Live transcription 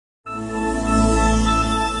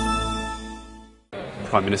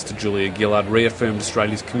Prime Minister Gillard reaffirmed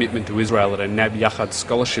Australia's commitment to Israel at a NAB Yachad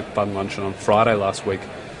Scholarship Fund luncheon on Friday last week.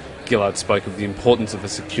 Gillard spoke of the importance of a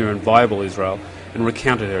secure and viable Israel and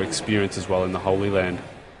recounted her experience as well in the Holy Land.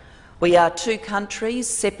 We are two countries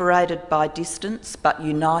separated by distance but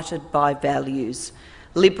united by values,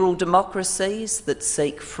 liberal democracies that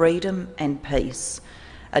seek freedom and peace.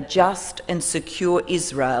 A just and secure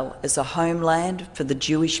Israel as a homeland for the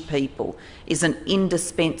Jewish people is an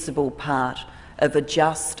indispensable part of a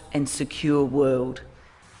just and secure world.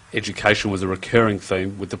 Education was a recurring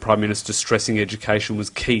theme, with the Prime Minister stressing education was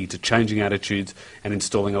key to changing attitudes and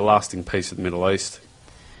installing a lasting peace in the Middle East.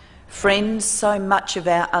 Friends, so much of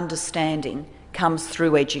our understanding comes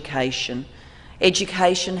through education.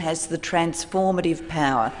 Education has the transformative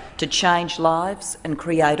power to change lives and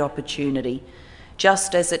create opportunity,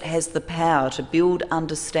 just as it has the power to build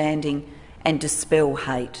understanding and dispel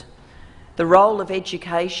hate. The role of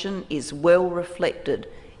education is well reflected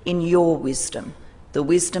in your wisdom, the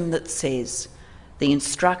wisdom that says the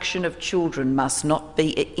instruction of children must not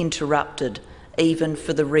be interrupted, even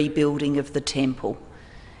for the rebuilding of the temple.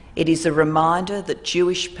 It is a reminder that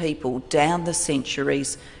Jewish people down the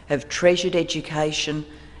centuries have treasured education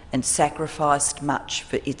and sacrificed much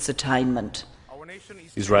for its attainment.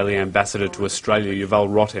 Israeli Ambassador to Australia Yuval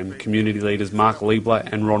Rotem, community leaders Mark Liebler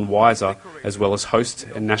and Ron Weiser, as well as host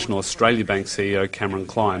and National Australia Bank CEO Cameron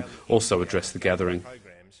Klein, also addressed the gathering.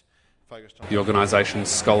 The organisation's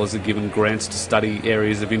scholars are given grants to study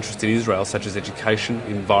areas of interest in Israel such as education,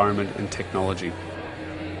 environment and technology.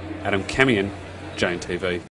 Adam Camion, JNTV.